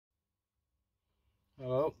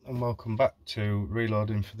Hello and welcome back to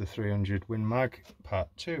reloading for the 300 Win Mag part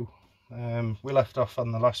 2. We left off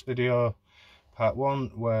on the last video, part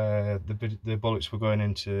 1, where the bullets were going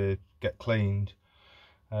in to get cleaned.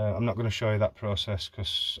 I'm not going to show you that process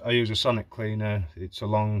because I use a sonic cleaner. It's a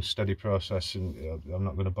long steady process and I'm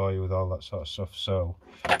not going to bore you with all that sort of stuff. So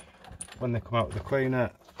when they come out of the cleaner,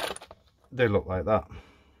 they look like that,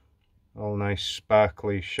 all nice,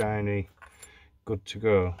 sparkly, shiny, good to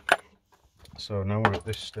go. So now we're at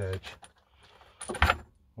this stage.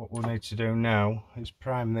 What we'll need to do now is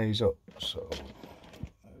prime these up. So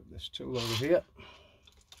this tool over here.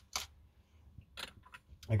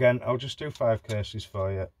 Again, I'll just do 5 cases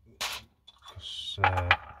for you because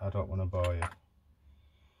I don't want to bore you.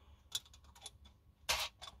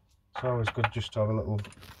 It's always good just to have a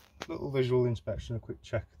little visual inspection, a quick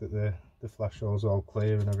check that the flash hole's all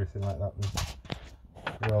clear and everything like that.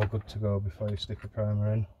 And you're all good to go before you stick a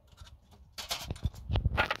primer in.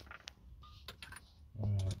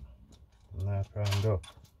 And they're primed up.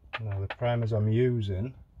 Now the primers I'm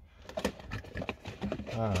using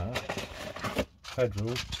are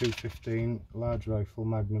Federal 215 large rifle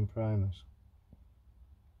Magnum primers.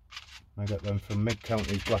 I get them from Mid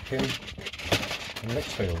Counties Black Inn in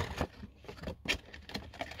Lichfield.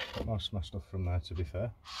 Got most of my stuff from there, to be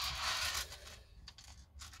fair.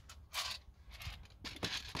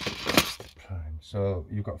 Prime. So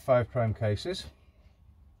you've got 5 prime cases.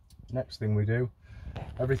 Next thing we do,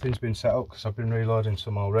 everything's been set up because I've been reloading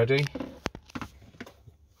some already.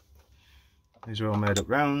 These are all made up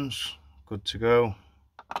rounds, good to go.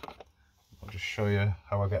 I'll just show you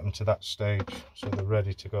how I get them to that stage so they're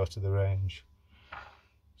ready to go to the range.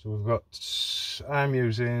 So we've got, I'm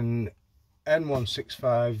using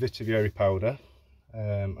N165 Vitivieri powder.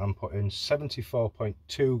 I'm putting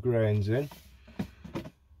 74.2 grains in.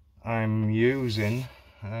 I'm using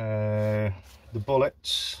the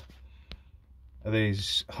bullets.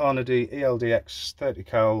 These Hornady ELDX 30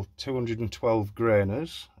 cal 212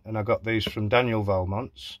 grainers, and I got these from Daniel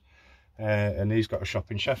Valmont's, and he's got a shop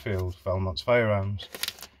in Sheffield, Valmont's Firearms.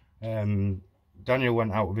 Daniel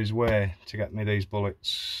went out of his way to get me these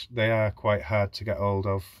bullets. They are quite hard to get hold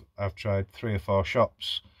of. I've tried 3 or 4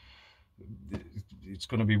 shops. It's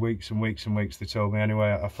going to be weeks and weeks and weeks, they told me.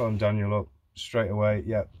 Anyway, I phoned Daniel up straight away.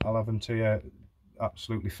 Yeah, I'll have them to you.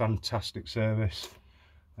 Absolutely fantastic service.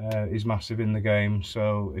 He's massive in the game,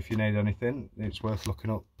 so if you need anything, it's worth looking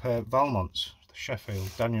up Valmont's, Sheffield,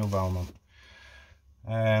 Daniel Valmont.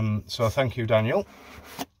 So thank you, Daniel.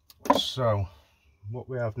 So what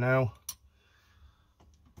we have now,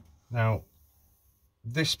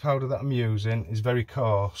 this powder that I'm using is very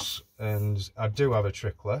coarse, and I do have a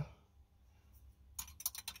trickler,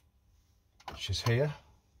 which is here,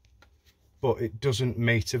 but it doesn't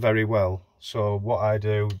meter very well. So what I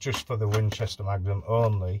do, just for the Winchester Magnum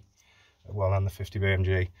only, well, and the 50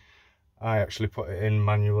 BMG, I actually put it in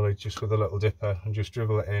manually just with a little dipper and just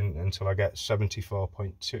dribble it in until I get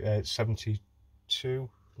 74.2, 72,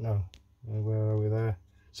 no, where are we there?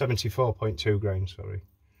 74.2 grains, sorry.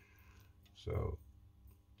 So,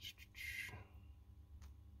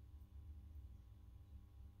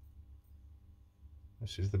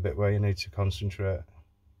 this is the bit where you need to concentrate.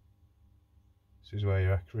 This is where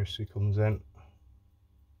your accuracy comes in.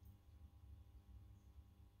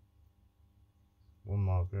 One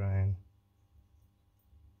more grain.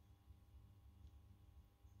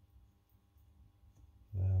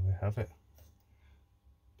 There we have it.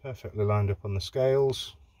 Perfectly lined up on the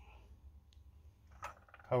scales.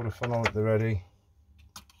 Powder funnel at the ready.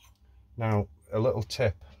 Now, a little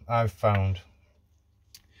tip I've found.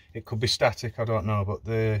 It could be static, I don't know, but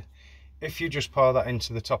if you just pour that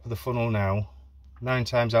into the top of the funnel now, 9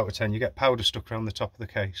 times out of 10 you get powder stuck around the top of the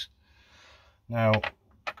case. Now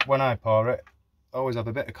when I pour it, I always have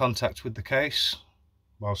a bit of contact with the case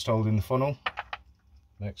whilst holding the funnel.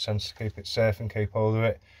 Makes sense to keep it safe and keep hold of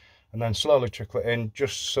it, and then slowly trickle it in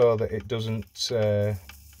just so that it doesn't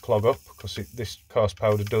clog up, because this coarse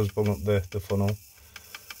powder does bung up the funnel.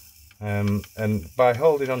 And by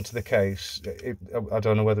holding onto the case, I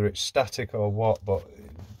don't know whether it's static or what, but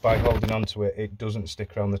by holding onto it, it doesn't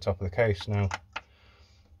stick around the top of the case. Now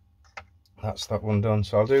that's that one done.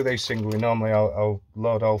 So I'll do these singly. Normally I'll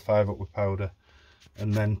load all 5 up with powder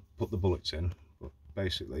and then put the bullets in, but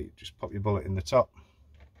basically just pop your bullet in the top,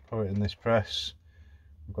 put it in this press.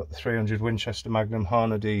 We've got the 300 Winchester Magnum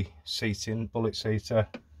Hornady seating, bullet seater,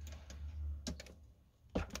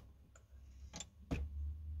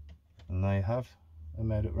 and there you have a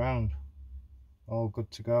made up round. All good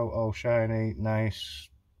to go, all shiny, nice,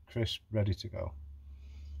 crisp, ready to go.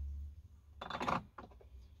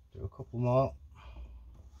 Do a couple more.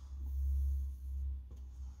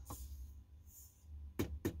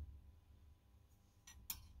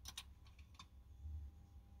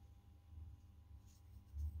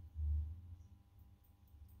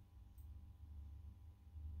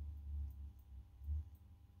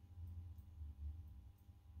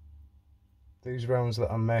 these rounds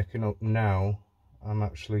that I'm making up now, I'm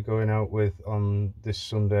actually going out with on this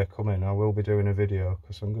Sunday coming. I will be doing a video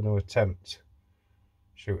because I'm going to attempt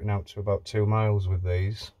shooting out to about 2 miles with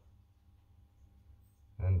these,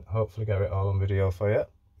 and hopefully get it all on video for you,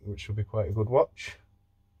 which will be quite a good watch.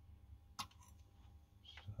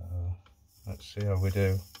 So let's see how we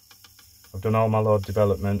do. I've done all my load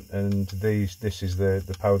development, and this is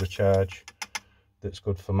the powder charge that's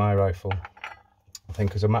good for my rifle. I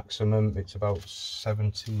think as a maximum it's about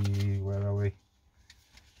 70, where are we?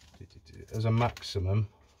 As a maximum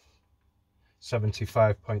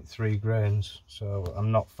 75.3 grains, so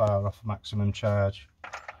I'm not far off maximum charge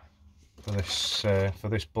for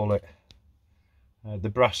this bullet. The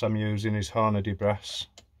brass I'm using is Hornady brass.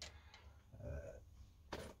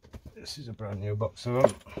 This is a brand new box of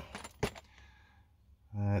them.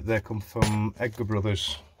 They come from Edgar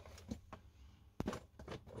Brothers.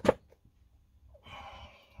 Where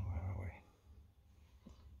are we?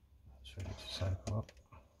 That's ready to cycle up.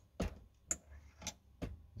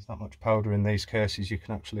 There's that much powder in these cases, you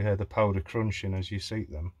can actually hear the powder crunching as you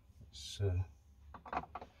seat them. It's,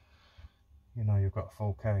 you know you've got a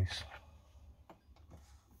full case.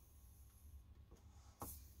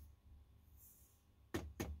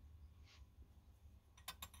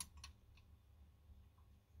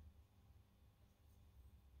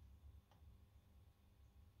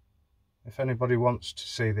 If anybody wants to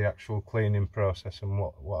see the actual cleaning process and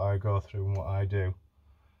what I go through and what I do,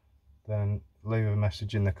 then leave a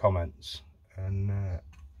message in the comments, and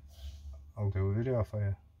I'll do a video for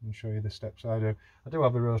you and show you the steps I do. I do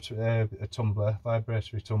have a tumbler,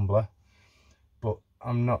 vibratory tumbler, but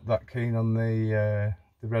I'm not that keen on the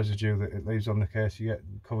residue that it leaves on the case. You get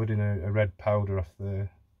covered in a red powder off the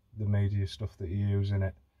media stuff that you use in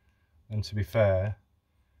it, and to be fair,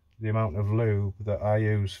 the amount of lube that I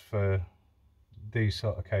use for these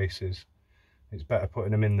sort of cases, it's better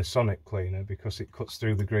putting them in the sonic cleaner because it cuts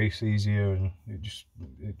through the grease easier, and it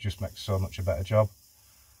just makes so much a better job.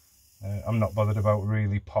 I'm not bothered about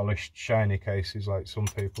really polished shiny cases like some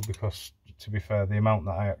people, because to be fair, the amount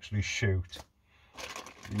that I actually shoot,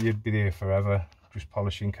 you'd be there forever just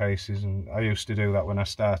polishing cases, and I used to do that when I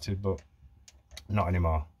started, but not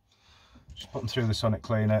anymore. Just put them through the sonic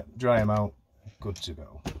cleaner, dry them out, good to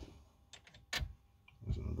go.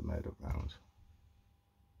 There's another made up round.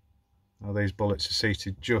 Now these bullets are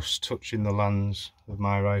seated just touching the lands of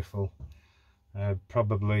my rifle.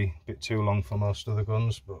 Probably a bit too long for most other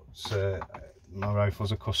guns, but my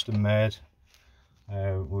rifles are custom made.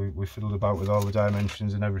 We fiddled about with all the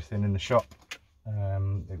dimensions and everything in the shop.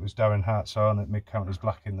 It was Darren Hartshorn at Mid Counties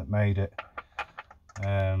Blacking that made it.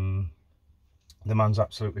 The man's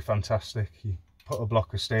absolutely fantastic. You put a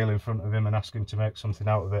block of steel in front of him and ask him to make something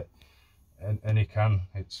out of it, and he can.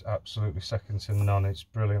 It's absolutely second to none. It's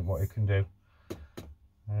brilliant what he can do.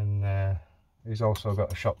 And he's also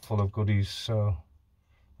got a shop full of goodies, so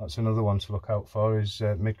that's another one to look out for, is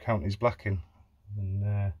Mid Counties Blacking.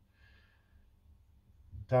 And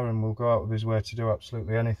Darren will go out of his way to do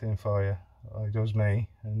absolutely anything for you. He does me,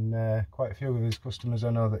 and quite a few of his customers I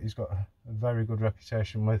know that he's got a very good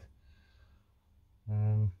reputation with.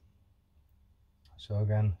 So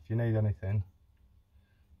again, if you need anything,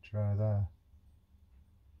 try there.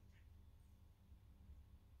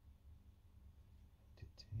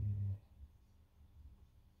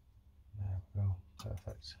 There we go,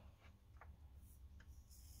 perfect.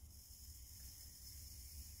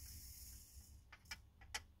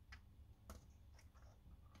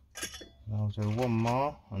 I'll do one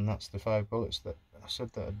more, and that's the 5 bullets that I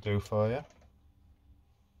said that I'd do for you.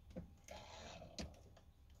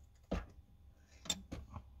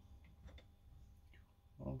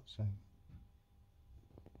 All the same.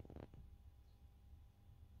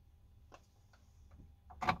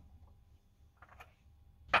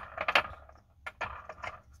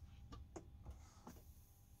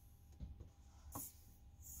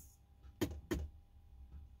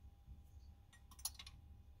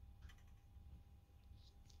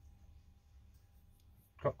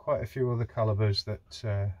 Got quite a few other calibers that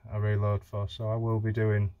I reload for, so I will be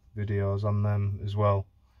doing videos on them as well.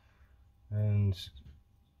 And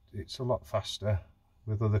it's a lot faster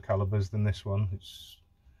with other calibers than this one. It's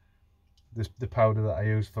the powder that I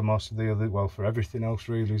use for most of the other, well, for everything else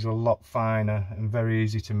really, is a lot finer and very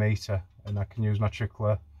easy to meter, and I can use my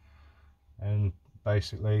trickler, and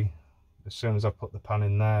basically as soon as I put the pan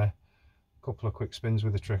in there, a couple of quick spins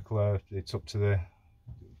with the trickler, it's up to the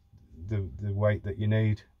weight that you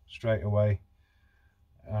need straight away,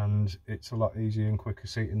 and it's a lot easier and quicker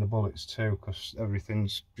seating the bullets too, because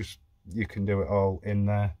everything's just, you can do it all in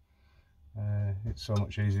there. It's so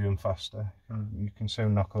much easier and faster. You can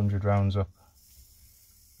soon knock 100 rounds up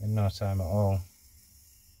in no time at all.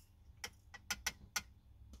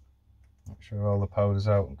 Make sure all the powder's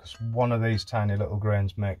out, because one of these tiny little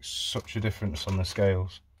grains makes such a difference on the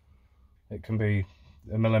scales. It can be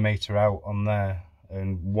a millimetre out on there,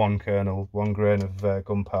 and one grain of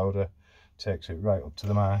gunpowder takes it right up to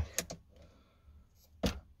the mark.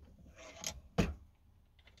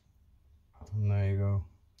 And there you go,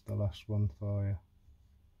 the last one for you.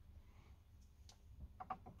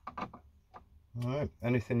 Alright,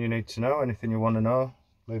 anything you need to know, anything you want to know,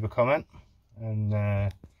 leave a comment, and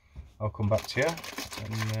I'll come back to you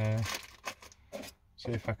and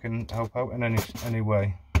see if I can help out in any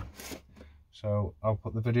way. So I'll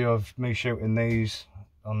put the video of me shooting these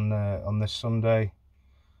on this Sunday,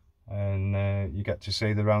 and you get to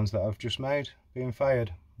see the rounds that I've just made being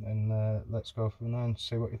fired, and let's go from there and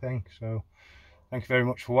see what you think. So thank you very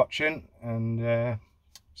much for watching, and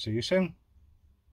see you soon.